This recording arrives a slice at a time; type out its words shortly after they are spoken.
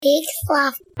Big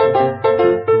fluff.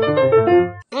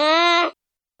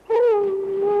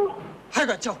はい、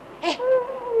ガッチョ。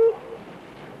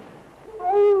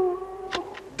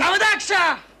ダメだ、記者。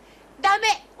ダメ、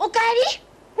おかえり。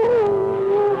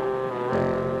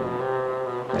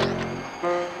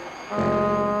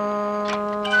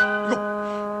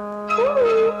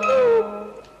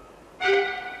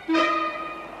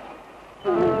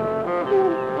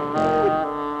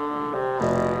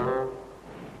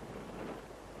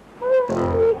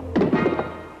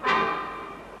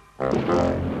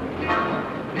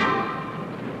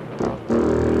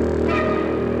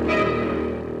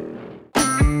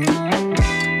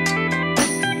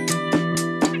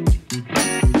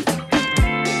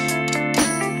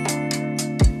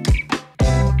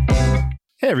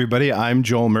Hey everybody, I'm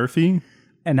Joel Murphy.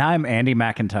 And I'm Andy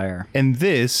McIntyre. And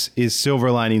this is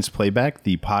Silver Linings Playback,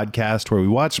 the podcast where we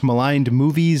watch maligned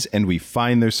movies and we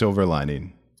find their silver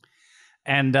lining.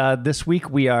 And this week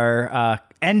we are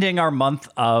ending our month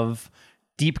of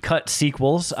deep cut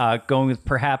sequels, going with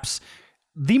perhaps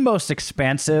the most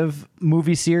expansive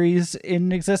movie series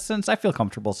in existence. I feel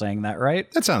comfortable saying that,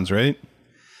 right? That sounds right.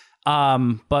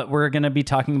 But we're going to be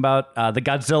talking about the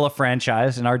Godzilla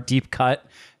franchise, and our deep cut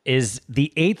is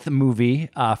the 8th movie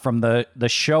from the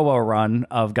Showa run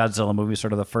of Godzilla movies,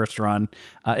 sort of the first run.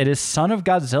 It is Son of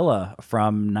Godzilla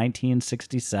from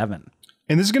 1967.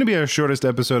 And this is going to be our shortest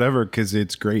episode ever because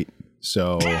it's great.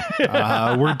 So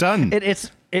we're done.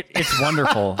 It's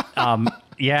wonderful.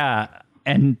 Yeah,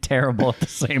 and terrible at the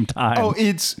same time. Oh,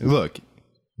 look,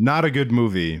 not a good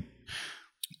movie,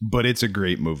 but it's a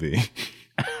great movie.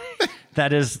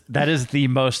 That is the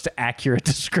most accurate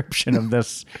description of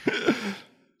this.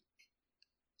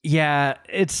 Yeah,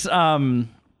 it's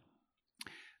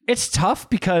tough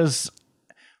because,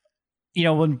 you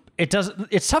know, when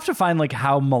it's tough to find like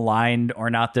how maligned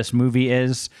or not this movie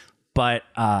is, but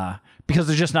because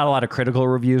there's just not a lot of critical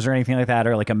reviews or anything like that,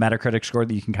 or like a Metacritic score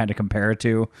that you can kind of compare it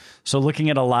to. So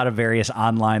looking at a lot of various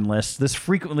online lists, this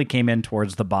frequently came in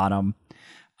towards the bottom,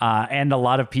 and a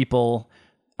lot of people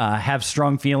have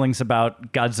strong feelings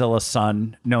about Godzilla's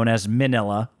son, known as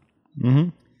Minilla.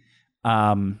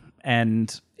 Mm-hmm.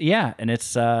 And yeah, and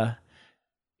it's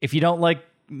if you don't like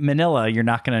Manila, you're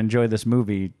not going to enjoy this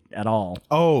movie at all.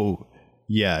 Oh,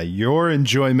 yeah, your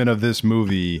enjoyment of this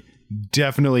movie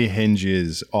definitely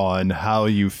hinges on how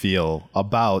you feel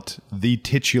about the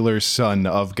titular son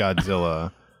of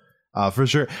Godzilla. For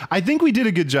sure. I think we did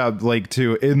a good job, like,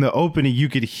 too. In the opening, you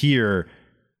could hear,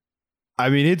 I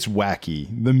mean, it's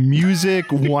wacky. The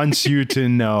music wants you to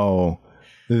know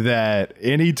that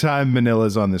anytime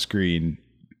Manila's on the screen,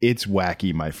 it's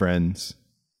wacky, my friends.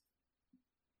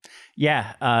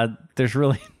 Yeah, there's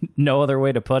really no other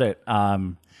way to put it.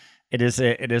 It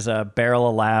is a barrel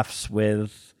of laughs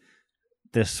with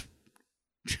this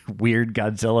weird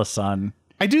Godzilla son.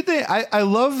 I do think I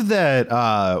love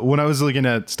that when I was looking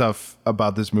at stuff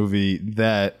about this movie,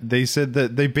 that they said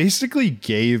that they basically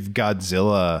gave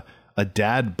Godzilla a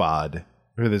dad bod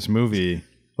for this movie.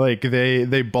 Like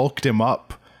they bulked him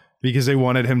up because they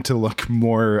wanted him to look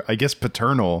more, I guess,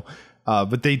 paternal.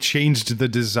 But they changed the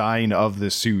design of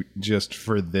the suit just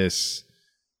for this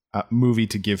movie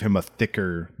to give him a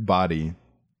thicker body.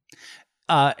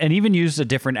 And even used a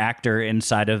different actor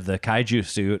inside of the kaiju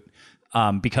suit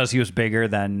because he was bigger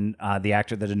than the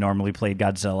actor that had normally played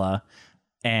Godzilla.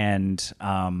 And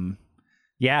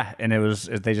yeah, and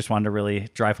they just wanted to really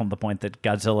drive home the point that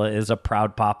Godzilla is a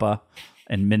proud papa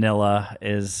and Manila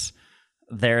is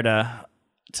there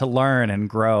to learn and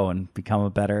grow and become a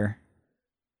better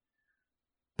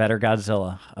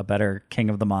Godzilla, a better king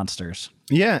of the monsters.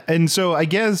 Yeah, and so I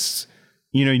guess,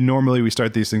 you know, normally we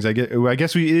start these things. I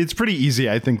guess it's pretty easy,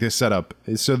 I think, this setup.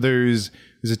 So there's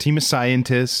a team of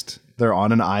scientists. They're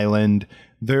on an island.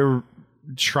 They're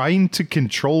trying to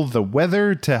control the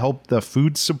weather to help the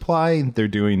food supply. They're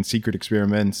doing secret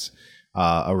experiments.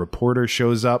 A reporter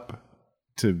shows up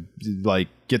to like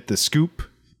get the scoop.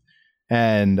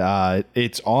 And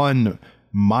it's on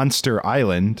Monster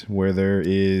Island, where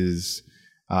there's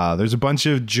a bunch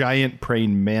of giant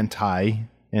praying manti,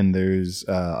 and there's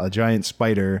a giant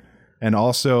spider, and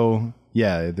also,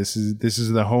 yeah, this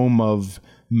is the home of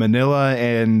Manila,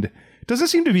 and it doesn't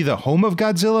seem to be the home of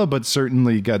Godzilla, but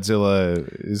certainly Godzilla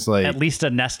is like at least a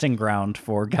nesting ground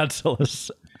for Godzilla's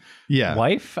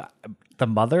wife, the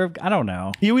mother. I don't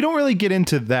know. Yeah, we don't really get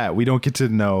into that. We don't get to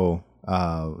know.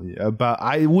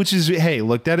 Which is, hey,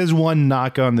 look, that is one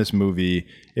knock on this movie.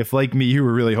 If, like me, you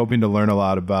were really hoping to learn a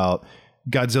lot about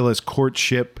Godzilla's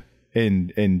courtship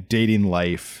and dating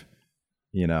life,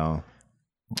 you know,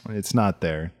 it's not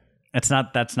there. That's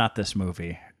not this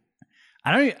movie.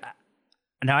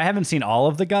 Now, I haven't seen all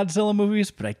of the Godzilla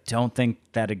movies, but I don't think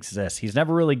that exists. He's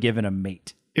never really given a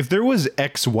mate. If there was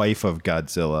ex-wife of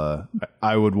Godzilla,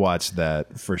 I would watch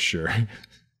that for sure.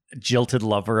 Jilted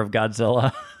lover of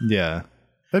Godzilla. Yeah,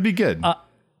 that'd be good.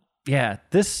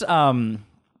 This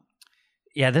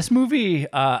movie,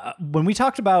 when we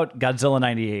talked about Godzilla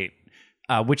 98,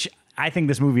 which I think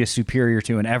this movie is superior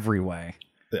to in every way.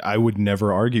 I would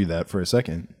never argue that for a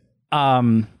second.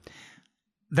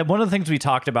 That one of the things we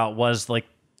talked about was like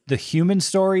the human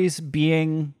stories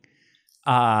being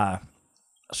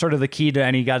sort of the key to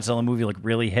any Godzilla movie, like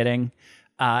really hitting.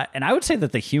 And I would say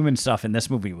that the human stuff in this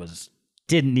movie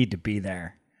didn't need to be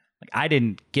there. Like, I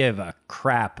didn't give a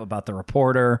crap about the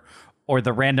reporter or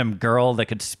the random girl that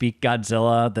could speak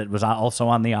Godzilla that was also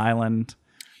on the island.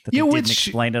 That they didn't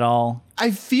explain at all.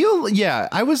 I feel,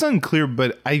 I was unclear,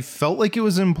 but I felt like it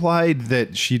was implied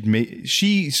that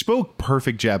she spoke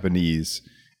perfect Japanese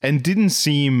and didn't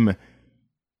seem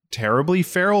terribly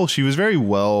feral. She was very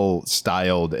well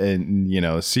styled and,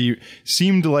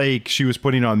 seemed like she was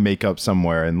putting on makeup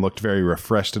somewhere and looked very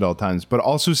refreshed at all times, but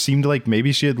also seemed like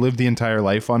maybe she had lived the entire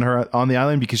life on the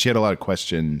island, because she had a lot of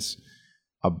questions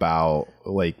about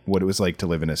like what it was like to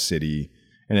live in a city.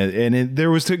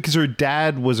 There was, because her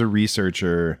dad was a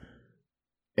researcher,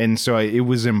 and so it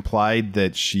was implied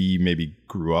that she maybe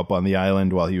grew up on the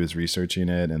island while he was researching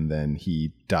it, and then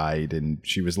he died and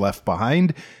she was left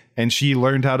behind, and she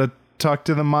learned how to talk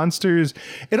to the monsters.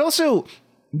 It also,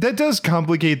 that does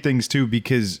complicate things too,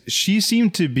 because she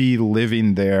seemed to be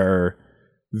living there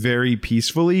very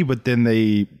peacefully, but then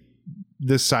the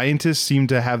scientists seem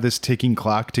to have this ticking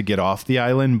clock to get off the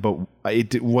island, but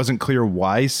it wasn't clear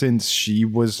why, since she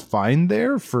was fine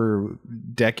there for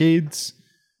decades.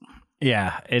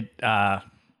 Yeah,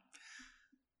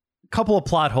 couple of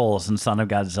plot holes in Son of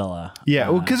Godzilla.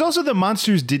 Yeah, because also the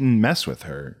monsters didn't mess with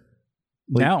her.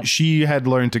 Like, no. She had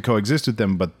learned to coexist with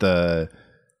them, but the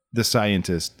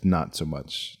scientist, not so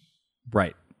much.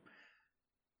 Right.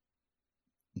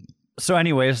 So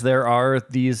anyways, there are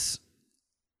these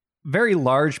very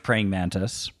large praying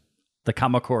mantis, the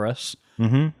Kamacuras,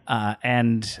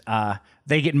 and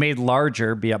they get made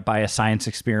larger by a science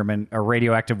experiment, a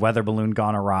radioactive weather balloon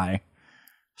gone awry.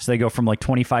 So they go from like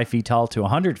 25 feet tall to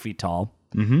 100 feet tall.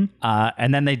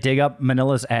 And then they dig up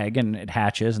Manila's egg and it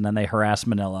hatches, and then they harass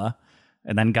Manila.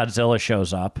 And then Godzilla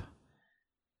shows up.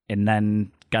 And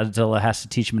then Godzilla has to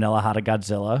teach Manila how to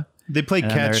Godzilla. They play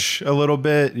catch a little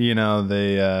bit.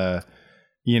 There's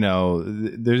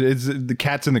the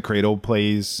Cats in the Cradle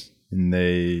plays, and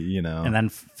and then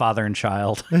father and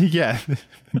child. Yeah,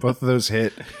 both of those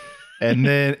hit. And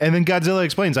then Godzilla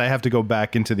explains, I have to go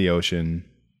back into the ocean.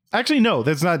 Actually, no,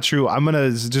 that's not true. I'm going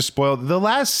to just spoil the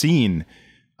last scene,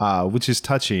 which is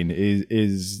touching,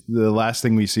 is the last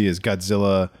thing we see is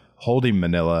Godzilla holding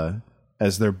Manila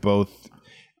as they're both,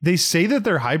 they say that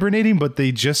they're hibernating, but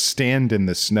they just stand in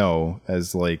the snow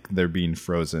as like they're being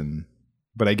frozen.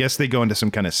 But I guess they go into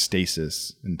some kind of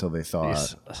stasis until they thaw.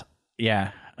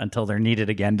 Yeah, until they're needed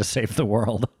again to save the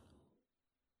world.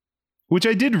 Which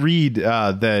I did read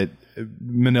that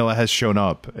Manila has shown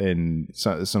up in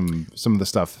some of the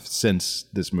stuff since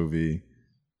this movie.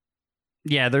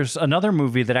 Yeah, there's another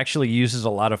movie that actually uses a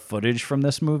lot of footage from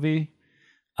this movie.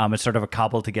 It's sort of a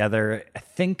cobbled together. I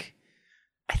think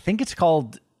it's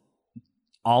called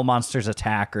All Monsters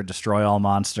Attack or Destroy All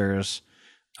Monsters.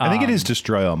 I think it is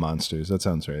Destroy All Monsters. That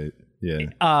sounds right.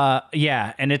 Yeah.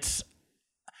 Yeah, and it's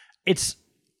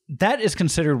that is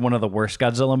considered one of the worst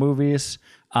Godzilla movies,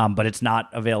 but it's not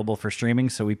available for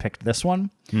streaming, so we picked this one.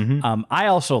 I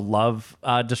also love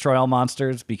Destroy All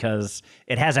Monsters because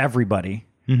it has everybody,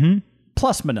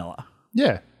 plus Manila.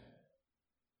 Yeah.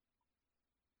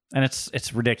 And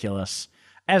it's ridiculous,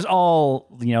 as all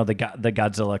the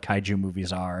Godzilla kaiju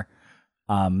movies are.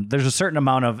 There's a certain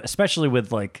amount of, especially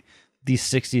with like these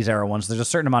 60s era ones, there's a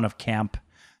certain amount of camp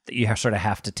that you sort of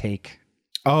have to take.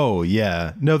 Oh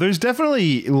yeah, no, there's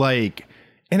definitely like,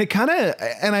 and it kind of,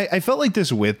 and I felt like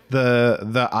this with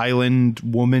the island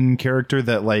woman character,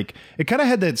 that like it kind of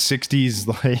had that 60s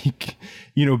like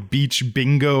beach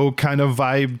bingo kind of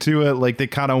vibe to it. Like they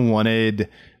kind of wanted,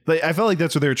 like I felt like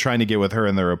that's what they were trying to get with her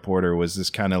and the reporter, was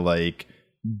this kind of like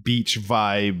beach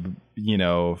vibe,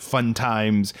 fun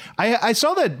times. I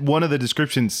saw that one of the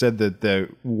descriptions said that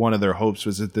one of their hopes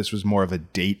was that this was more of a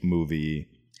date movie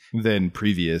than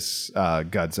previous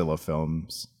Godzilla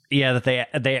films. Yeah, that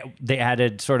they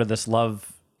added sort of this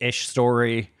love-ish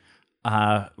story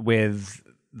with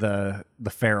the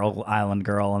feral island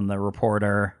girl and the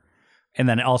reporter, and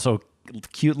then also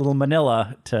cute little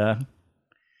Manila to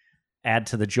add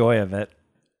to the joy of it.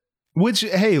 Which,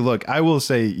 hey, look, I will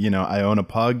say, I own a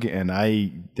pug, and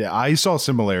I saw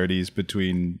similarities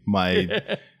between my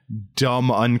dumb,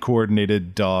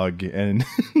 uncoordinated dog and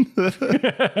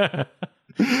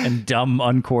and dumb,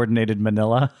 uncoordinated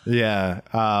Manila. yeah.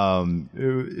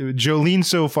 Jolene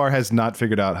so far has not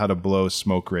figured out how to blow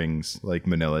smoke rings like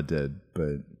Manila did,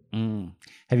 but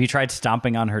Have you tried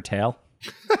stomping on her tail?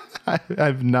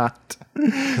 I've not.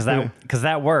 Because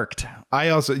that worked. I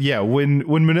also,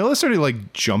 when Manila started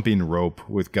like jumping rope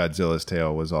with Godzilla's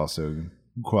tail was also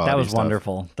quality. That was stuff.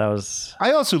 wonderful. That was.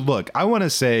 I also I want to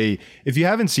say, if you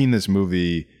haven't seen this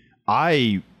movie,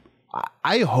 I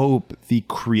hope the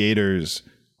creators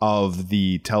of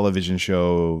the television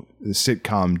show, the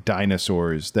sitcom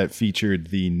Dinosaurs that featured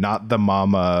the Not the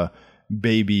Mama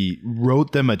baby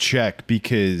wrote them a check,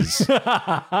 because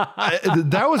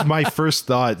that was my first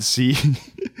thought seeing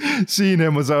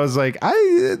him. I was like,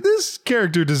 this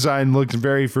character design looks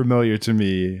very familiar to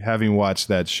me, having watched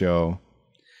that show.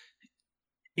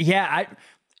 Yeah,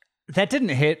 that didn't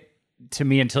hit to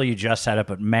me until you just said it,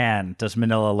 but man, does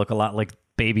Manila look a lot like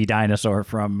Baby Dinosaur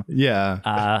from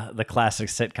the classic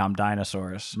sitcom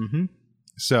Dinosaurs. Mm-hmm.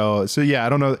 So yeah, I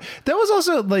don't know. That was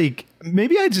also like,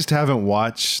 maybe I just haven't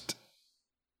watched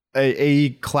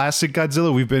a classic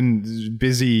Godzilla. We've been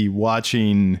busy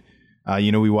watching,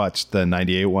 we watched the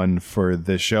 98 one for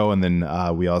the show, and then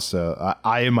we also,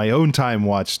 I in my own time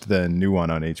watched the new one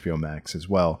on HBO Max as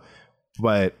well.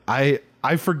 But I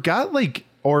forgot, like,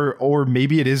 or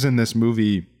maybe it is in this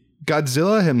movie,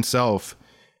 Godzilla himself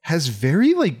has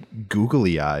very like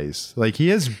googly eyes. Like, he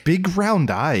has big round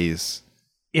eyes.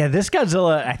 Yeah, this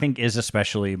Godzilla, I think, is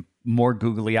especially more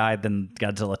googly-eyed than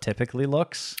Godzilla typically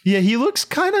looks. Yeah, he looks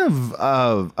kind of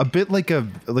a bit like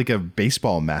a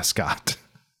baseball mascot.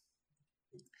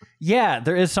 Yeah,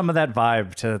 there is some of that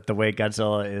vibe to the way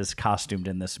Godzilla is costumed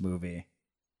in this movie.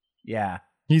 Yeah.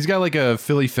 He's got like a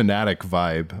Philly Fanatic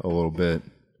vibe a little bit,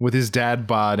 with his dad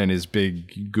bod and his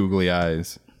big googly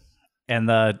eyes. And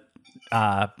the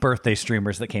birthday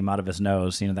streamers that came out of his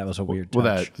nose, that was a weird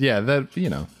touch.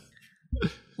 Well,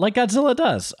 like Godzilla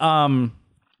does.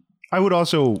 I would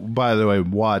also, by the way,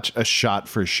 watch a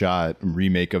shot-for-shot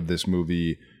remake of this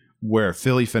movie where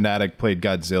Philly Fanatic played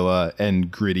Godzilla and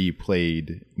Gritty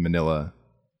played Manila.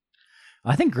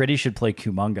 I think Gritty should play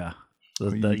Kumonga,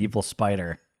 the evil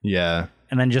spider. Yeah.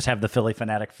 And then just have the Philly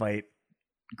Fanatic fight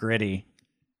Gritty.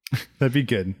 That'd be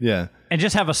good, yeah. And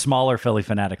just have a smaller Philly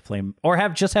Fanatic play, or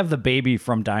have the baby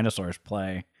from Dinosaurs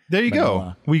play. There you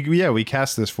Manila. go. We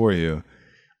cast this for you.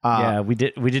 We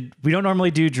did. We don't normally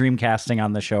do dream casting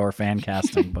on the show or fan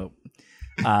casting, but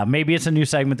maybe it's a new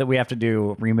segment that we have to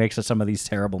do, remakes of some of these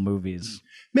terrible movies.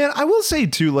 Man, I will say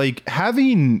too, like,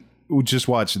 having just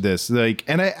watched this, like,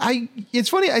 and I it's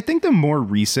funny, I think the more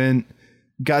recent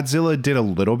Godzilla did a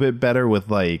little bit better with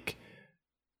like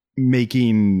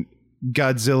making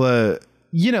Godzilla,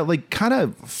 like kind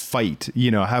of fight,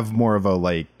 have more of a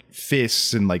like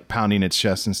fists and like pounding its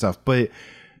chest and stuff, but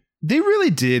they really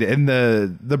did. And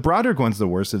the Broderick one's the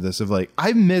worst of this, of like,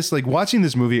 I miss like watching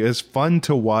this movie. It was fun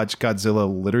to watch Godzilla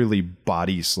literally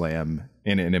body slam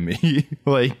an enemy.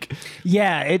 Like,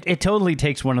 yeah, it totally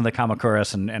takes one of the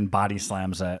Kamakuras and body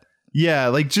slams it. Yeah,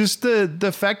 like just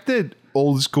the fact that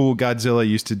old school Godzilla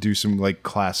used to do some like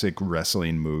classic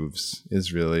wrestling moves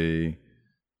is really,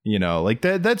 like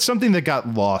that's something that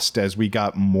got lost as we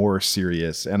got more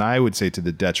serious, and I would say to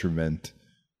the detriment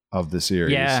of the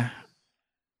series.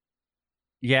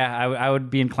 Yeah, I would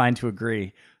be inclined to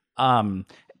agree.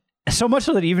 So much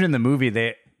so that even in the movie,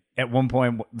 they at one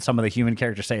point some of the human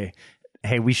characters say,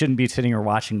 "Hey, we shouldn't be sitting or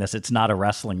watching this. It's not a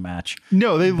wrestling match."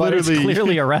 No, but it's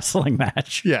clearly a wrestling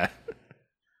match. Yeah.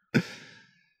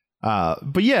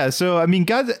 But yeah, so I mean,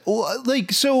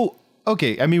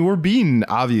 okay. I mean, we're being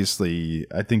obviously,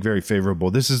 I think, very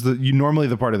favorable. This is normally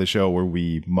the part of the show where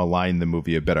we malign the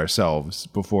movie a bit ourselves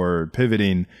before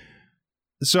pivoting.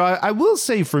 So I will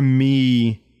say, for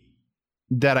me,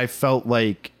 that I felt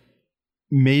like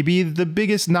maybe the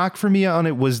biggest knock for me on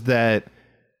it was that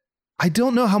I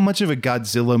don't know how much of a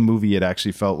Godzilla movie it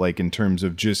actually felt like in terms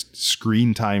of just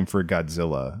screen time for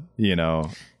Godzilla,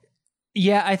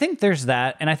 Yeah, I think there's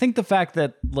that. And I think the fact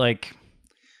that, like,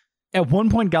 at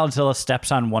one point Godzilla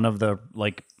steps on one of the,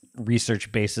 like,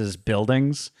 research base's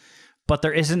buildings, but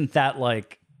there isn't that,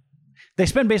 like, they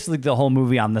spend basically the whole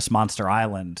movie on this monster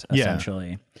island,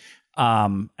 essentially.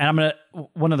 Yeah. And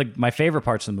one of my favorite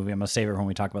parts of the movie, I'm going to save it when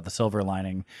we talk about the silver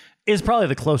lining, is probably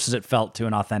the closest it felt to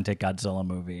an authentic Godzilla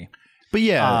movie. But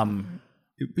yeah.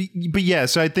 But yeah,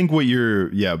 so I think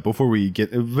before we get,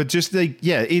 but just like,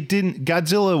 yeah, it didn't,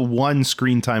 Godzilla 1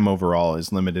 screen time overall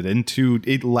is limited, and 2,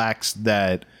 it lacks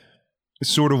that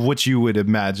sort of what you would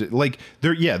imagine. Like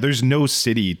there's no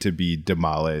city to be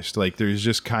demolished. Like there's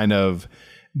just kind of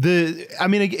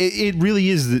it really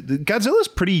is. Godzilla's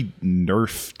pretty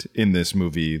nerfed in this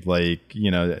movie. Like,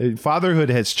 fatherhood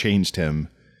has changed him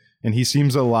and he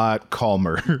seems a lot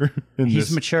calmer.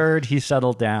 He's matured. He's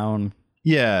settled down.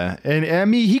 Yeah. And I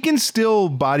mean, he can still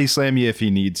body slam you if he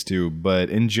needs to, but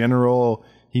in general,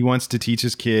 he wants to teach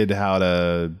his kid how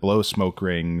to blow smoke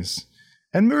rings.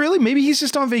 And really, maybe he's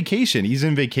just on vacation. He's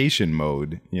in vacation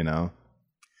mode, Yeah,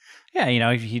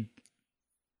 he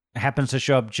happens to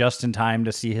show up just in time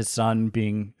to see his son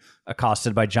being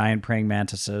accosted by giant praying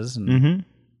mantises and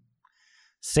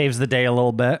saves the day a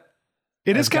little bit.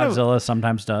 It is kind Godzilla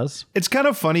sometimes does. It's kind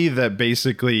of funny that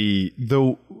basically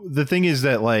the thing is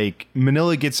that like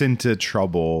Manila gets into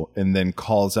trouble and then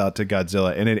calls out to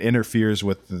Godzilla and it interferes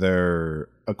with their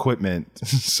equipment.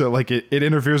 So like it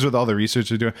interferes with all the research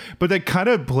they're doing. But that kind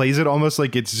of plays it almost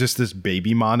like it's just this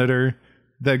baby monitor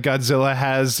that Godzilla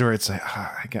has where it's like,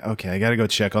 I got to go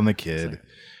check on the kid.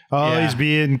 He's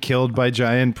being killed by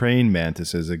giant praying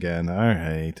mantises again. All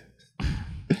right.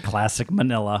 Classic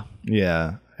Manila.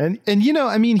 Yeah. And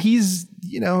I mean, he's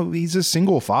a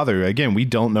single father. Again, we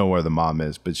don't know where the mom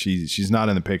is, but she's not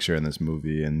in the picture in this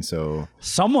movie. And so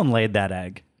someone laid that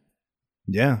egg.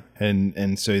 Yeah.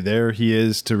 And so there he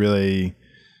is to really,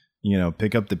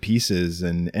 pick up the pieces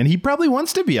and he probably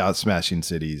wants to be out smashing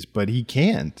cities, but he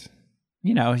can't.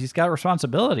 He's got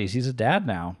responsibilities. He's a dad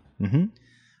now. Mm-hmm.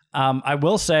 I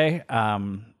will say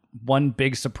one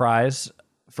big surprise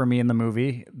for me in the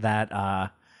movie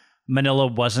that Manila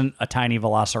wasn't a tiny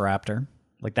velociraptor.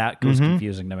 Like that was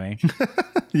confusing to me.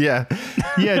 Yeah,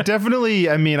 definitely.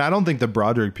 I mean, I don't think the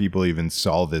Broderick people even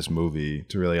saw this movie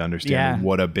to really understand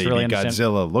what a baby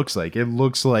Godzilla looks like. It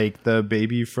looks like the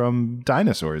baby from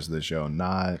Dinosaurs, the show,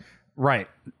 not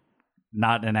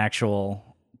an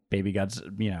actual baby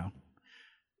Godzilla.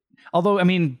 Although, I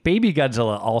mean, baby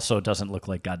Godzilla also doesn't look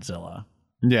like Godzilla.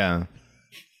 Yeah.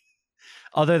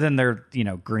 Other than they're,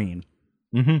 green.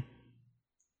 Mm-hmm.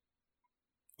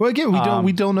 Well, again,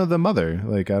 we don't know the mother.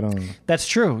 Like, I don't. That's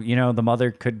true. The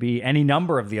mother could be any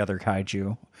number of the other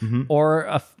kaiju,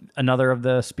 or another of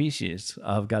the species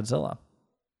of Godzilla.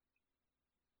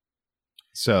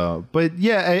 So, but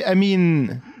yeah, I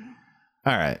mean,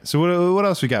 all right. So what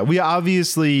else we got? We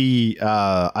obviously,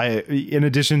 in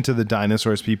addition to the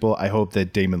Dinosaurs people, I hope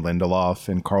that Damon Lindelof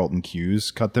and Carlton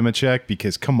Cuse cut them a check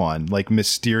because come on, like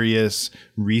mysterious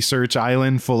research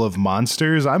island full of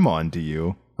monsters. I'm on to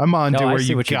you. I'm on to where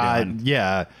you got,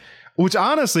 yeah. Which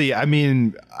honestly, I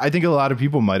mean, I think a lot of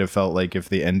people might have felt like if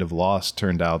the end of Lost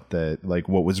turned out that like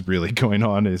what was really going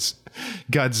on is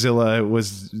Godzilla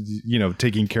was,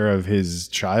 taking care of his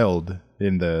child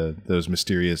in those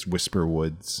mysterious Whisper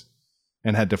Woods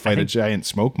and had to fight a giant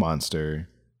smoke monster.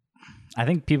 I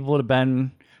think people would have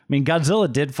been. I mean,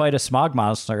 Godzilla did fight a smog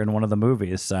monster in one of the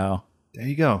movies, so there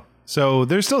you go. So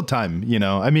there's still time,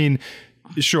 I mean.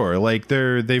 Sure, like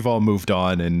they've all moved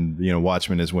on, and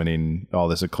Watchmen is winning all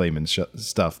this acclaim and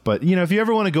stuff. But if you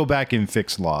ever want to go back and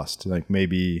fix Lost, like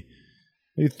maybe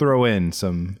throw in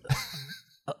some,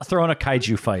 throw in a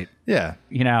kaiju fight. Yeah,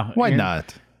 why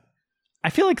not?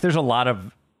 I feel like there's a lot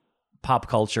of pop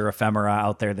culture ephemera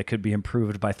out there that could be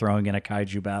improved by throwing in a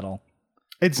kaiju battle.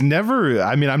 It's never.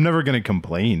 I mean, I'm never going to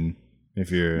complain.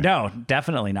 No,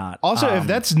 definitely not. Also, if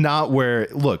that's not where,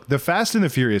 look, the Fast and the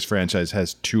Furious franchise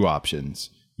has two options.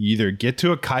 You either get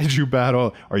to a kaiju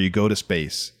battle or you go to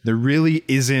space. There really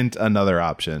isn't another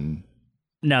option.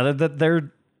 No,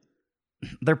 they're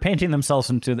painting themselves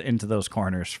into those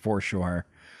corners for sure.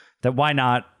 That why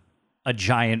not a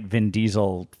giant Vin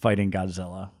Diesel fighting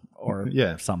Godzilla or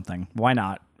something? Why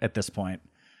not at this point?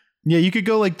 Yeah, you could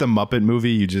go like the Muppet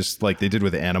movie. You just like they did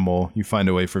with Animal. You find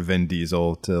a way for Vin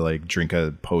Diesel to like drink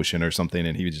a potion or something,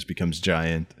 and he just becomes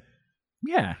giant.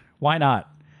 Yeah, why not?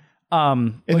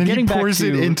 And then he pours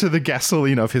it into the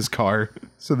gasoline of his car,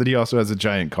 so that he also has a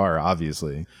giant car.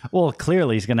 Obviously, well,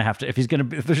 clearly he's going to have to. If there's going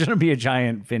to be a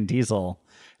giant Vin Diesel,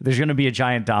 if there's going to be a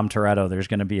giant Dom Toretto. There's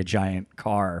going to be a giant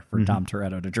car for Dom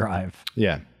Toretto to drive.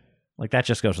 Yeah, like that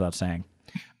just goes without saying.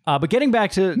 But getting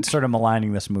back to sort of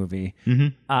maligning this movie,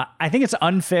 I think it's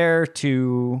unfair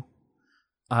to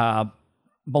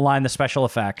malign the special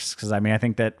effects because, I mean, I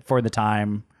think that for the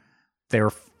time they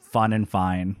were fun and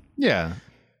fine. Yeah.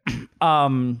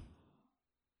 I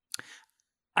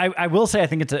will say I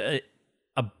think it's a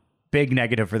big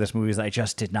negative for this movie is that I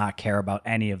just did not care about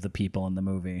any of the people in the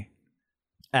movie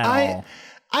at all.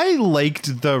 I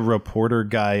liked the reporter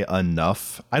guy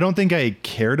enough. I don't think I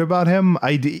cared about him.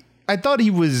 I thought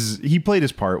he played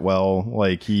his part well.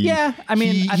 Like he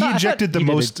he injected the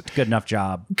most good enough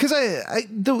job. Because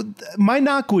my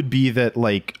knock would be that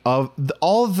like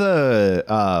all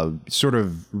the sort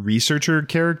of researcher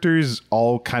characters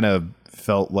all kind of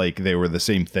felt like they were the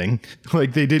same thing.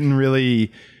 Like they didn't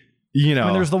really, I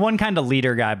mean, there's the one kind of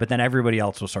leader guy, but then everybody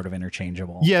else was sort of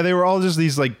interchangeable. Yeah, they were all just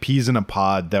these like peas in a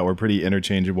pod that were pretty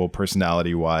interchangeable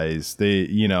personality wise. They,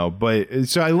 but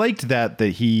so I liked that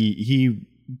he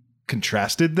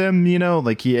contrasted them,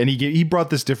 like he brought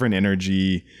this different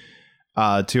energy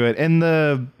to it. And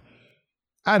the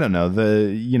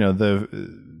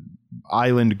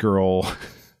island girl,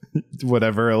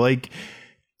 whatever, like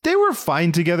they were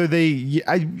fine together.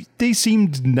 They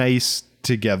seemed nice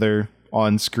together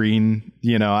on screen.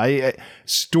 I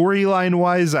storyline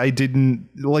wise, I didn't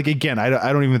like, again,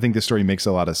 I don't even think the story makes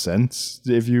a lot of sense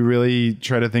if you really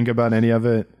try to think about any of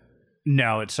it.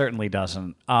 No, it certainly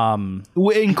doesn't.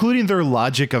 Including their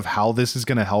logic of how this is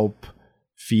going to help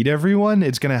feed everyone.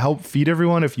 It's going to help feed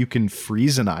everyone if you can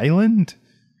freeze an island.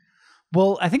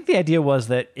 Well, I think the idea was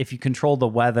that if you control the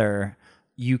weather,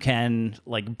 you can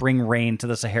like bring rain to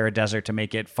the Sahara Desert to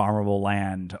make it farmable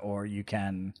land, or you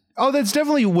can. Oh, that's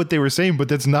definitely what they were saying, but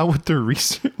that's not what their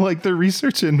research. Like their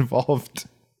research involved.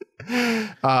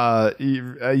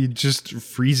 You just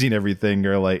freezing everything,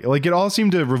 or like it all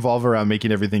seemed to revolve around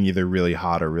making everything either really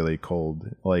hot or really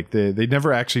cold. Like they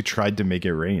never actually tried to make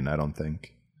it rain, I don't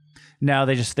think. No,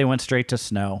 they went straight to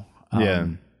snow. Yeah.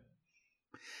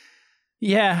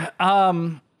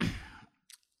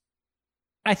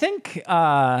 I think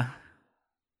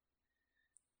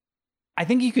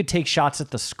you could take shots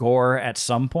at the score at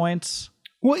some points.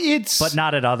 Well, but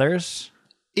not at others.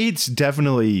 It's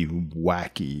definitely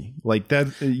wacky, like that.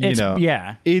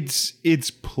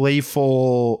 It's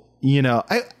playful.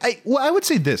 I would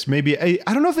say this. Maybe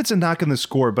I don't know if it's a knock on the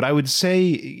score, but I would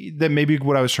say that maybe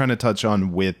what I was trying to touch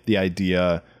on with the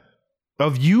idea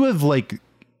of you have like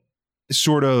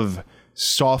sort of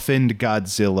softened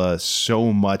Godzilla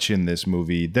so much in this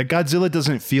movie that Godzilla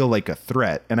doesn't feel like a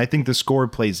threat, and I think the score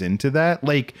plays into that.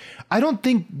 Like I don't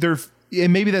think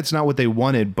and maybe that's not what they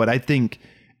wanted, but I think.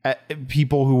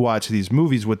 People who watch these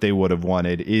movies, what they would have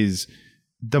wanted is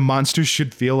the monsters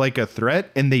should feel like a threat,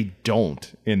 and they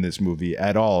don't in this movie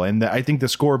at all. And I think the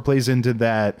score plays into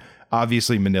that.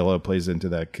 Obviously, Manila plays into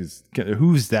that because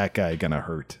who's that guy gonna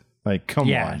hurt? Like,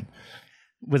 come on.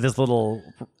 With his little,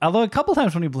 although a couple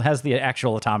times when he has the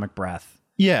actual atomic breath.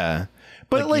 Yeah,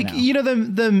 but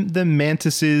the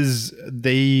mantises,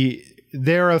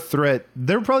 they're a threat.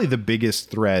 They're probably the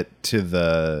biggest threat to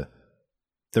the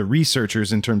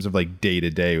researchers in terms of like day to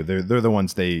day. They're the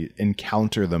ones they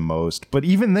encounter the most, but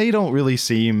even they don't really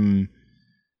seem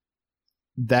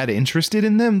that interested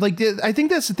in them. Like I think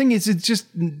that's the thing, is it's just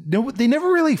they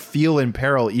never really feel in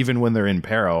peril even when they're in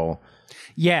peril.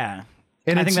 Yeah.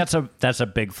 And I think that's a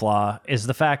big flaw, is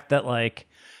the fact that like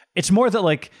it's more that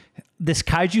like this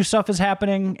kaiju stuff is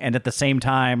happening and at the same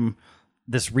time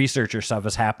this researcher stuff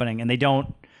is happening, and they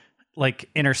don't like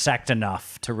intersect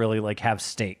enough to really like have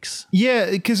stakes. Yeah,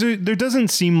 because there doesn't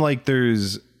seem like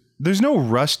there's no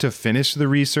rush to finish the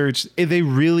research. They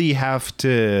really have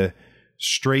to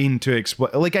strain to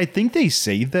explain. Like I think they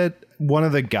say that one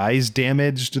of the guys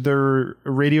damaged their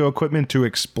radio equipment to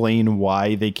explain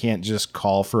why they can't just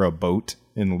call for a boat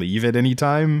and leave at any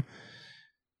time.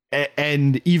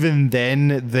 And even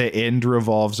then, the end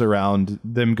revolves around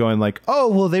them going like, oh,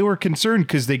 well, they were concerned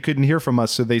because they couldn't hear from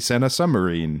us, so they sent a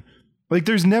submarine. Like,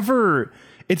 there's never...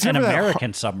 It's an never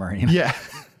American submarine. Yeah.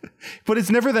 But it's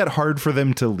never that hard for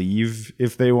them to leave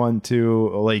if they want to.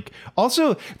 Like,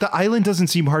 also, the island doesn't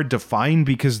seem hard to find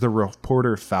because the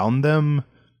reporter found them,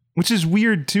 which is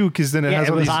weird, too, because then it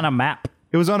was on a map.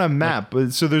 It was on a map.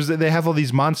 So they have all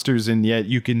these monsters, and yet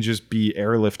you can just be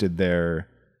airlifted there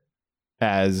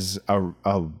as a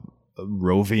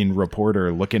roving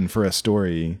reporter looking for a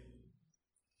story.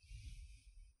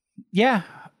 Yeah.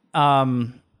 So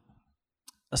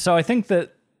I think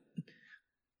that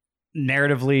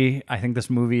narratively, I think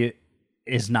this movie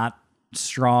is not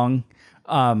strong.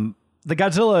 The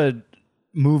Godzilla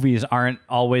movies aren't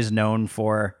always known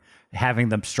for having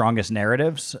the strongest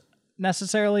narratives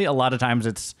necessarily. A lot of times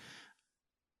it's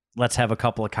let's have a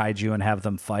couple of kaiju and have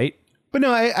them fight. But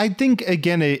no, I think,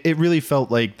 again, it really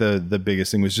felt like the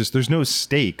biggest thing was just there's no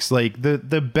stakes. Like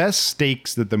the best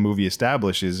stakes that the movie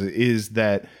establishes is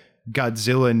that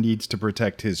Godzilla needs to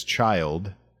protect his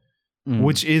child,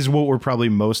 which is what we're probably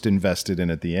most invested in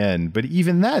at the end. But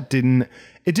even that didn't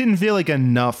feel like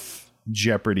enough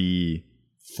jeopardy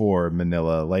for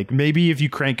Manila. Like maybe if you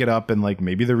crank it up and like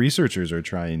maybe the researchers are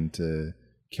trying to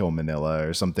kill Manila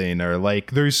or something, or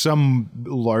like there's some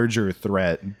larger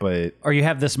threat. But or you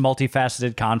have this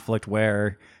multifaceted conflict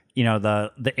where, you know,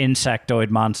 the insectoid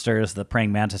monsters, the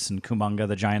praying mantis and Kumonga,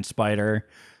 the giant spider,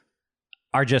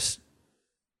 are just,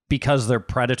 because they're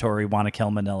predatory, want to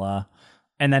kill Manila.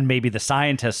 And then maybe the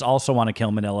scientists also want to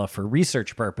kill Manila for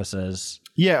research purposes.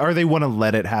 Yeah, or they want to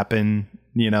let it happen.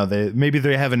 You know, maybe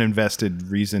they have an invested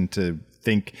reason to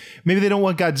think. Maybe they don't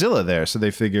want Godzilla there, so they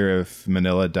figure if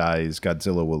Manila dies,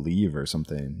 Godzilla will leave or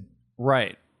something.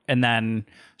 Right. And then,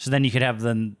 so then you could have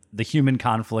the human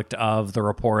conflict of the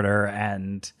reporter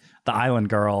and the island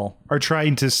girl. Are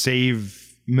trying to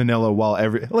save Manila while I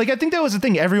think that was the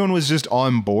thing. Everyone was just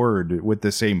on board with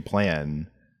the same plan.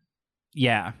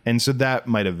 Yeah. And so that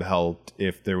might have helped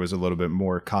if there was a little bit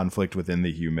more conflict within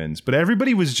the humans. But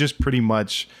everybody was just pretty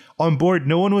much on board.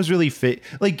 No one was really fit.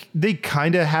 Like, they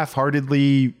kind of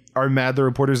half-heartedly are mad the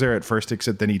reporter's there at first,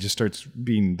 except then he just starts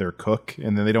being their cook,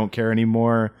 and then they don't care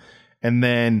anymore. And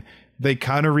then they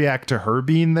kind of react to her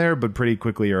being there, but pretty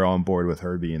quickly are on board with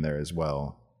her being there as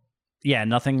well. Yeah,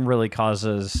 nothing really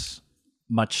causes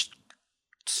much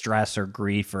stress or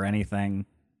grief or anything.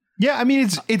 Yeah, I mean,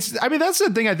 I mean, that's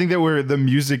the thing. I think that where the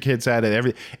music hits at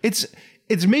it, it's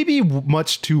maybe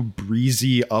much too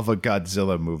breezy of a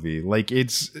Godzilla movie. Like,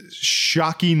 it's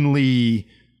shockingly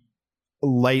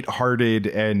lighthearted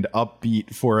and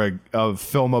upbeat for a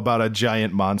film about a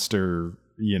giant monster,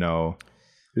 you know,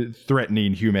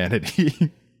 threatening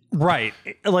humanity. Right.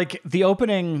 Like the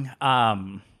opening,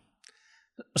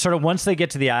 sort of once they get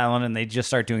to the island and they just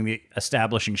start doing the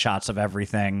establishing shots of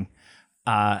everything,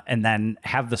 and then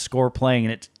have the score playing,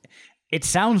 and it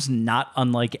sounds not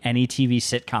unlike any TV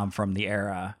sitcom from the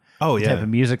era. Oh, the yeah. type of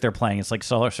music they're playing. It's like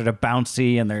sort of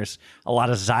bouncy, and there's a lot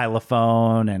of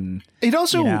xylophone, and it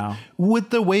also, you know,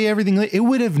 with the way everything, it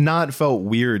would have not felt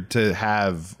weird to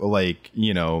have, like,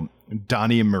 you know,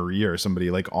 Donnie and Maria or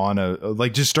somebody like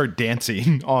just start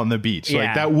dancing on the beach. Yeah.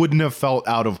 Like, that wouldn't have felt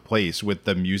out of place with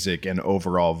the music and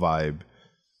overall vibe.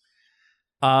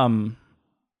 But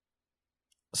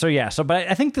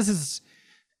I think this is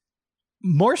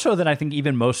more so than I think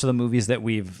even most of the movies that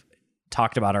we've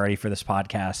talked about already for this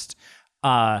podcast.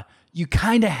 You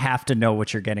kind of have to know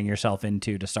what you're getting yourself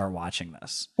into to start watching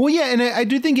this. Well, yeah, and I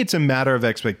do think it's a matter of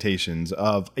expectations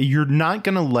of you're not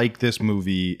going to like this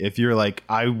movie if you're like,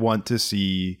 I want to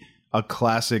see a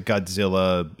classic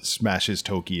Godzilla smashes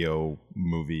Tokyo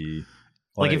movie.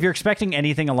 Like if you're expecting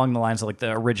anything along the lines of like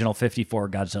the original 54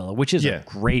 Godzilla, which is a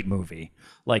great movie,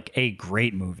 like a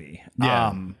great movie. Yeah.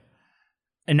 And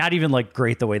not even like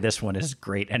great the way this one is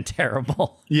great and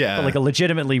terrible. Yeah. But like a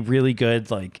legitimately really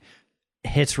good, like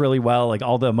hits really well. Like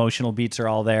all the emotional beats are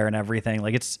all there and everything.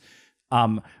 Like it's,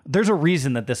 there's a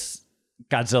reason that this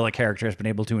Godzilla character has been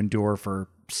able to endure for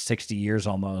 60 years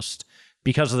almost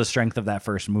because of the strength of that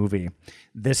first movie.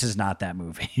 This is not that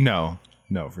movie. No,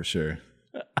 for sure.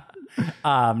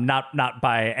 Not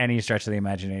by any stretch of the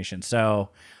imagination. So,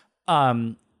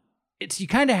 it's, you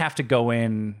kind of have to go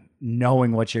in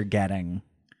knowing what you're getting,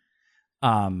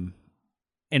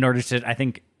 in order to, I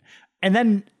think, and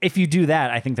then if you do that,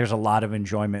 I think there's a lot of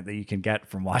enjoyment that you can get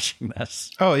from watching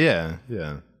this. Oh yeah.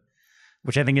 Yeah.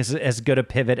 Which I think is as good a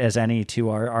pivot as any to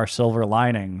our silver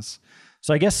linings.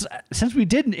 So I guess since we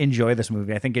didn't enjoy this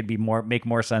movie, I think it'd make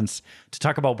more sense to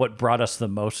talk about what brought us the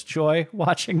most joy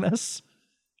watching this.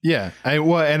 Yeah. I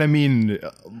mean,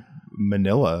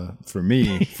 Manila for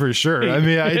me, for sure. I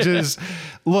mean, I just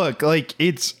look like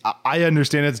I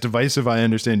understand it's divisive. I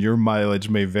understand your mileage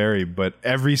may vary, but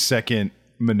every second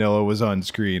Manila was on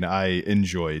screen, I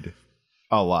enjoyed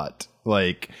a lot.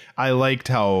 Like, I liked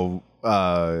how,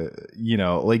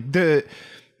 like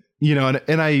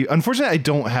and I, unfortunately, I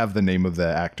don't have the name of the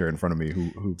actor in front of me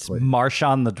who played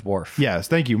Marshawn the Dwarf. Yes.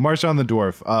 Thank you. Marshawn the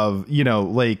Dwarf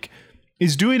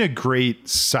is doing a great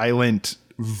silent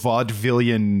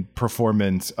vaudevillian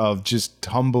performance of just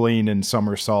tumbling and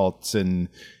somersaults and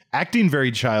acting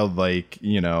very childlike,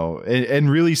 and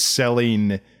really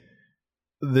selling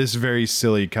this very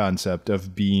silly concept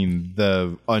of being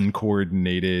the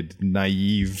uncoordinated,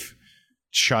 naive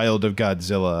child of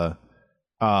Godzilla.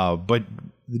 But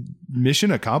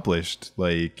mission accomplished.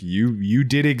 Like, you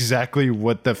did exactly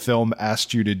what the film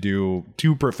asked you to do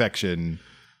to perfection.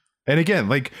 And again,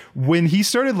 like when he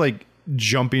started like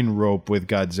jumping rope with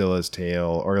Godzilla's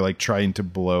tail or like trying to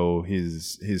blow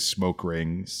his smoke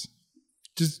rings,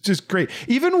 just great.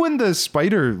 Even when the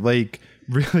spider like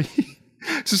really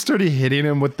just started hitting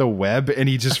him with the web and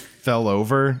he just fell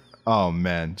over. Oh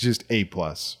man, just A+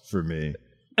 for me.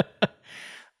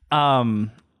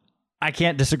 I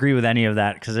can't disagree with any of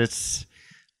that because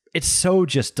it's so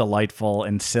just delightful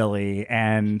and silly,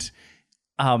 and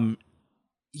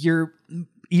you're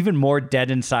even more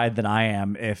dead inside than I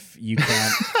am if you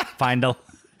can't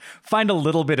find a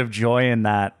little bit of joy in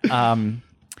that.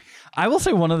 I will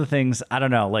say one of the things, I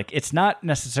don't know, like it's not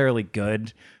necessarily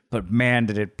good, but man,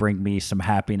 did it bring me some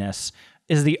happiness,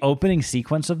 is the opening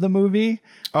sequence of the movie.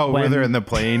 Oh, where they're in the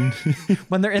plane.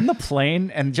 When they're in the plane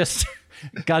and just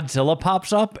Godzilla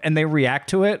pops up and they react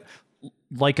to it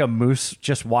like a moose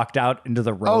just walked out into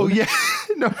the road. Oh, yeah.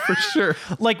 No, for sure.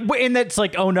 Like, and it's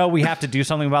like, oh no, we have to do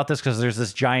something about this because there's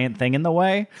this giant thing in the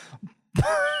way.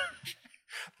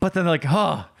 But then they're like,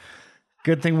 oh,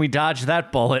 good thing we dodged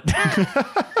that bullet.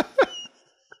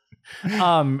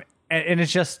 And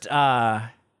it's just,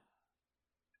 I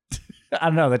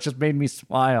don't know, that just made me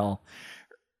smile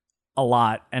a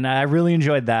lot. And I really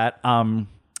enjoyed that.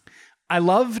 I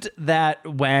loved that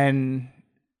when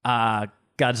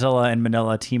Godzilla and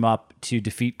Manila team up to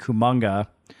defeat Kumonga,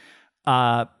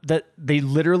 that they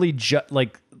literally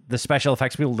like the special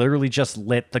effects people literally just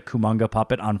lit the Kumonga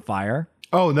puppet on fire.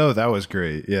 Oh no, that was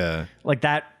great. Yeah. Like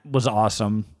that was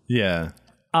awesome. Yeah.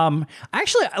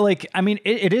 Actually, like, I mean,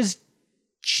 it is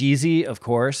cheesy, of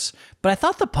course, but I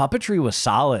thought the puppetry was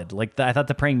solid. Like I thought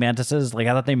the praying mantises, like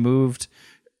I thought they moved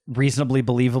reasonably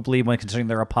believably when considering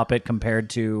they're a puppet compared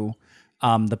to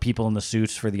the people in the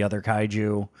suits for the other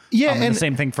kaiju. Yeah, and the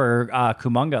same thing for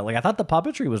Kumonga. Like I thought the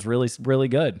puppetry was really, really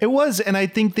good. It was, and I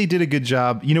think they did a good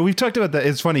job. You know, we've talked about that.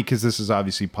 It's funny because this is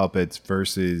obviously puppets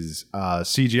versus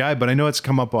CGI, but I know it's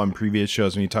come up on previous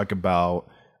shows when you talk about,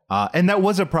 and that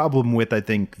was a problem with, I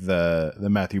think, the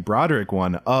Matthew Broderick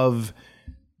one, of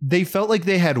they felt like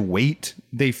they had weight.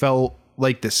 They felt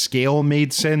like the scale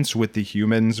made sense with the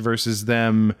humans versus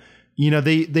them. You know,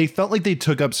 they felt like they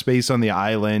took up space on the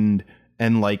island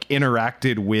and like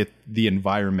interacted with the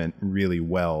environment really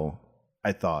well.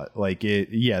 I thought like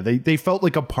they felt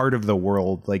like a part of the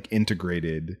world, like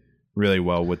integrated really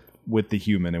well with the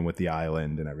human and with the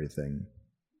island and everything.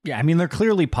 Yeah. I mean, they're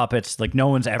clearly puppets. Like no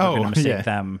one's ever going to mistake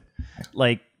them.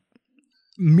 Like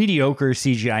mediocre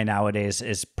CGI nowadays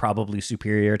is probably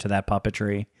superior to that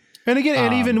puppetry. And again,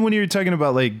 and even when you're talking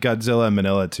about like Godzilla and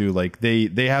Manila too, like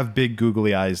they have big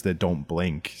googly eyes that don't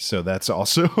blink. So that's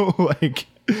also like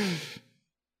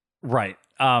right.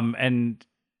 And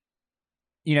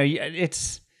you know,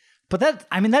 but that,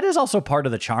 I mean, that is also part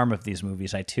of the charm of these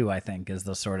movies. I think is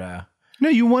the sort of, no,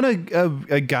 you want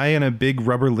a guy in a big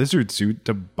rubber lizard suit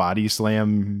to body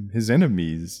slam his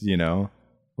enemies, you know,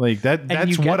 like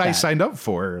that's what I signed up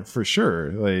for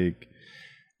sure. Like,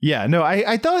 yeah, no,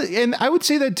 I thought, and I would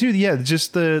say that too. Yeah,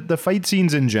 just the fight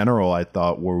scenes in general, I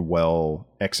thought were well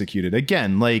executed.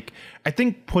 Again, like I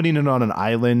think putting it on an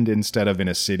island instead of in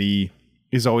a city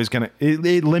is always gonna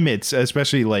it limits,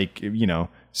 especially like, you know,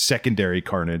 secondary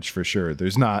carnage for sure.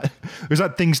 There's not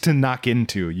things to knock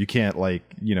into. You can't like,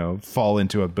 you know, fall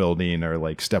into a building or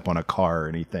like step on a car or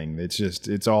anything.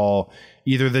 It's all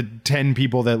either the 10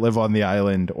 people that live on the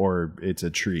island or it's a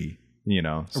tree, you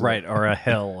know. So. Right, or a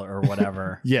hill or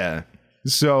whatever. Yeah.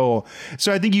 So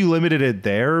I think you limited it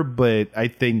there, but I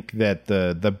think that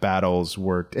the battles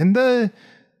worked, and the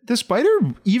spider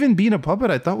even being a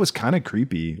puppet I thought was kind of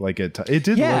creepy. Like it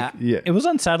did look, it was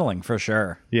unsettling for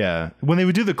sure. Yeah. When they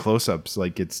would do the close-ups,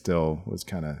 like it still was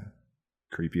kind of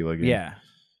creepy looking. Yeah.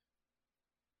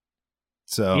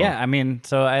 So yeah, I mean,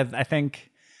 so I think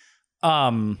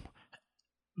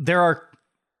there are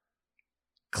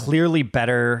clearly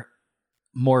better,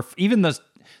 more even those,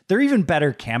 they're even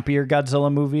better campier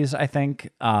Godzilla movies, I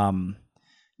think.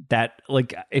 That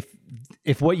like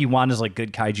if what you want is like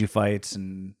good kaiju fights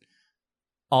and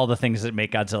all the things that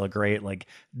make Godzilla great, like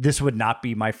this would not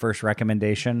be my first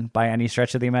recommendation by any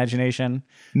stretch of the imagination.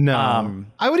 No,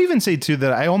 I would even say too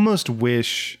that I almost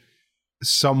wish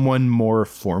someone more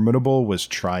formidable was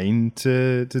trying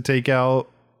to take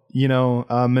out, you know,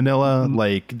 Manila,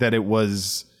 like that it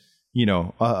was, you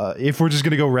know, if we're just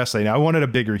gonna go wrestling, I wanted a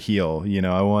bigger heel, you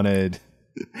know, I wanted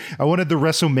the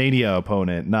WrestleMania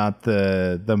opponent, not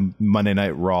the Monday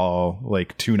Night Raw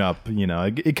like tune-up. You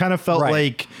know, it kind of felt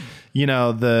like, you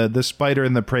know, the spider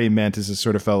and the praying mantis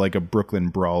sort of felt like a Brooklyn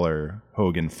Brawler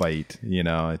Hogan fight. You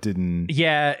know, it didn't.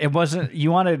 Yeah, it wasn't.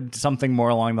 You wanted something more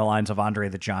along the lines of Andre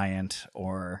the Giant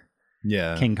or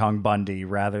King Kong Bundy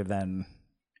rather than,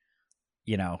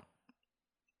 you know,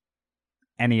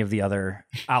 any of the other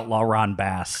Outlaw Ron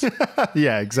Bass.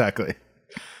 Yeah, exactly.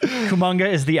 Kumonga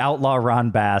is the outlaw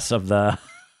Ron Bass of the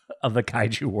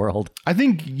kaiju world. I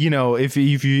think, you know, if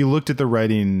you looked at the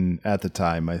writing at the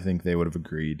time, I think they would have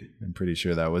agreed. I'm pretty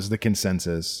sure that was the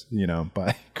consensus, you know,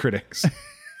 by critics.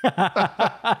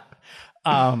 Even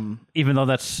though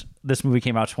this movie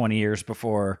came out 20 years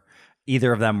before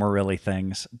either of them were really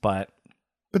things, but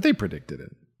they predicted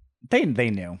it. They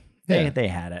knew. They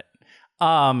had it.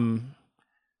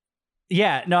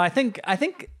 Yeah, no, I think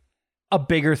a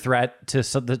bigger threat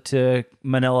to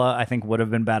Manila, I think, would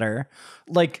have been better.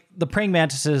 Like the praying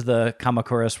mantises, the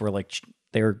Kamakuras were like,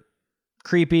 they were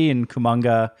creepy, and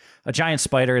Kumonga, a giant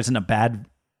spider, isn't a bad,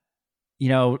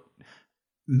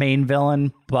 main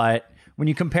villain. But when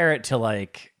you compare it to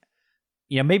like,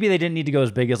 maybe they didn't need to go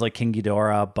as big as like King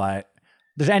Ghidorah, but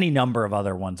there's any number of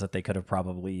other ones that they could have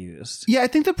probably used. Yeah, I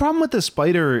think the problem with the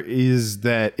spider is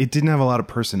that it didn't have a lot of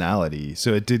personality.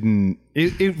 So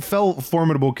it felt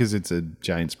formidable because it's a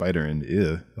giant spider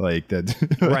and like that.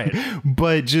 Right.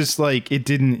 But just like it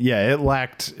didn't, it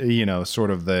lacked,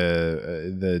 sort of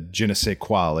the je ne sais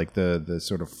quoi, like the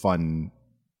sort of fun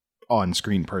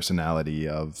on-screen personality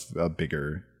of a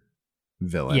bigger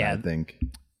villain, I think.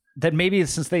 That maybe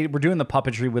since they were doing the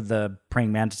puppetry with the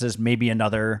praying mantises, maybe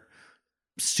another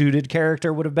suited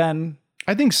character would have been.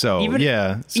 I think so. Even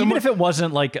if it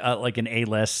wasn't like an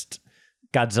A-list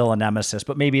Godzilla nemesis,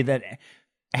 but maybe that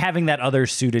having that other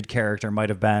suited character might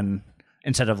have been,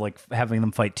 instead of like having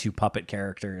them fight two puppet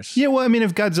characters. Yeah, well, I mean,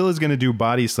 if Godzilla's going to do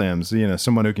body slams,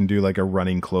 someone who can do like a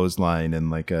running clothesline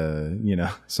and like a,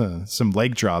 some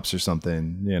leg drops or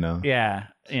something, Yeah,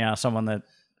 someone that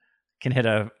can hit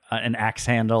an axe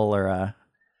handle or a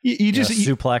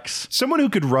suplex. Someone who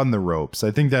could run the ropes. I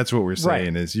think that's what we're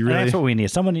saying. Right. Is you really? And that's what we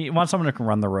need. You want someone who can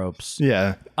run the ropes.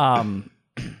 Yeah.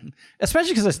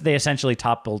 Especially because they essentially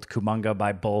toppled Kumonga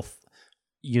by both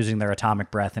using their atomic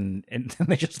breath and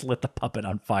they just lit the puppet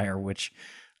on fire. Which,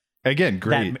 again,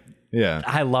 great.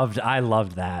 I loved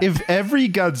that. If every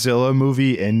Godzilla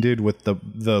movie ended with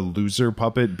the loser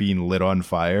puppet being lit on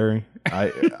fire,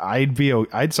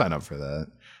 I'd sign up for that.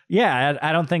 Yeah,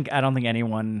 I don't think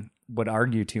anyone would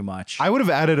argue too much. I would have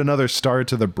added another star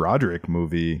to the Broderick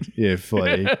movie if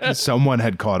like someone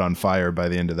had caught on fire by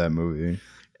the end of that movie.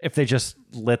 If they just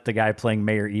lit the guy playing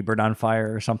Mayor Ebert on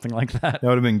fire or something like that. That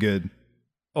would have been good.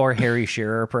 Or Harry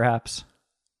Shearer, perhaps.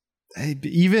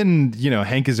 Even,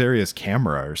 Hank Azaria's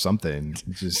camera or something.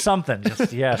 Something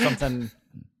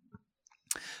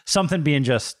being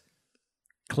just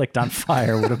clicked on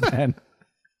fire would have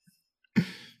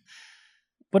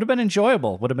been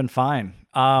enjoyable, would have been fine.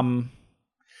 So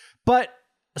I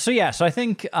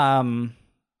think there are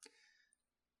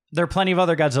plenty of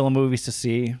other Godzilla movies to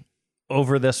see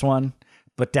over this one,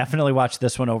 but definitely watch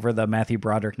this one over the Matthew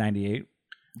Broderick 98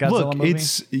 Godzilla movie.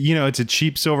 It's it's a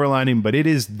cheap silver lining, but it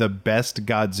is the best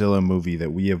Godzilla movie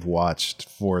that we have watched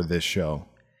for this show.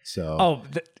 So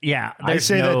I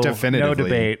say that definitively. No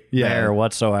debate there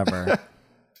whatsoever.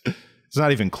 It's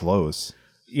not even close.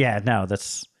 Yeah, no,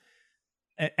 that's.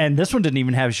 And this one didn't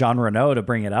even have Jean Reno to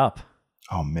bring it up.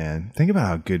 Oh man, think about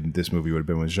how good this movie would have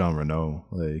been with Jean Reno.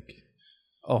 I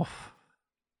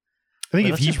think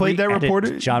if he played that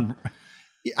reporter,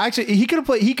 actually he could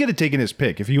have taken his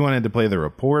pick. If he wanted to play the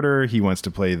reporter, he wants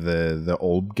to play the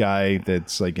old guy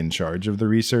that's like in charge of the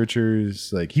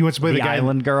researchers. Like he wants to play the guy,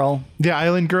 island girl. The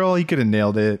island girl. He could have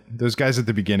nailed it. Those guys at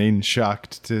the beginning,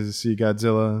 shocked to see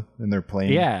Godzilla in their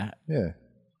plane. Yeah.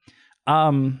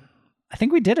 I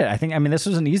think we did it. I mean, this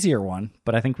was an easier one,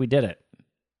 but I think we did it.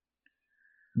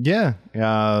 Yeah.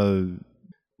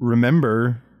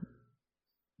 Remember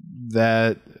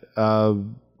that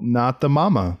not the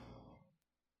mama.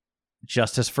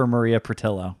 Justice for Maria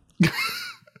Portillo.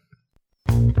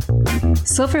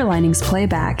 Silver Linings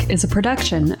Playback is a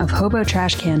production of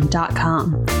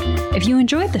HoboTrashCan.com. If you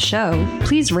enjoyed the show,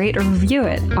 please rate or review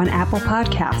it on Apple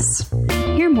Podcasts.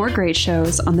 Hear more great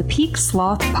shows on the Peak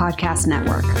Sloth Podcast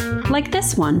Network, like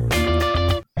this one.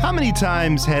 How many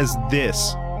times has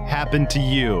this happened to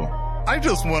you? I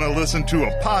just want to listen to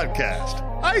a podcast.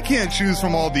 I can't choose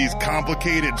from all these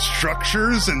complicated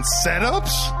structures and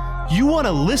setups. You want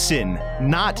to listen,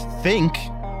 not think.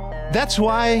 That's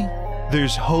why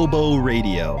there's Hobo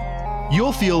Radio.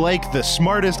 You'll feel like the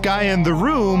smartest guy in the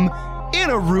room in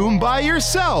a room by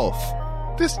yourself.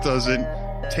 This doesn't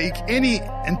take any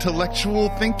intellectual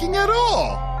thinking at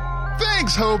all.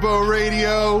 Thanks, Hobo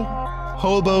Radio.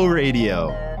 Hobo Radio,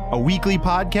 a weekly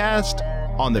podcast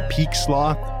on the Peak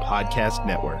Sloth Podcast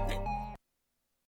Network.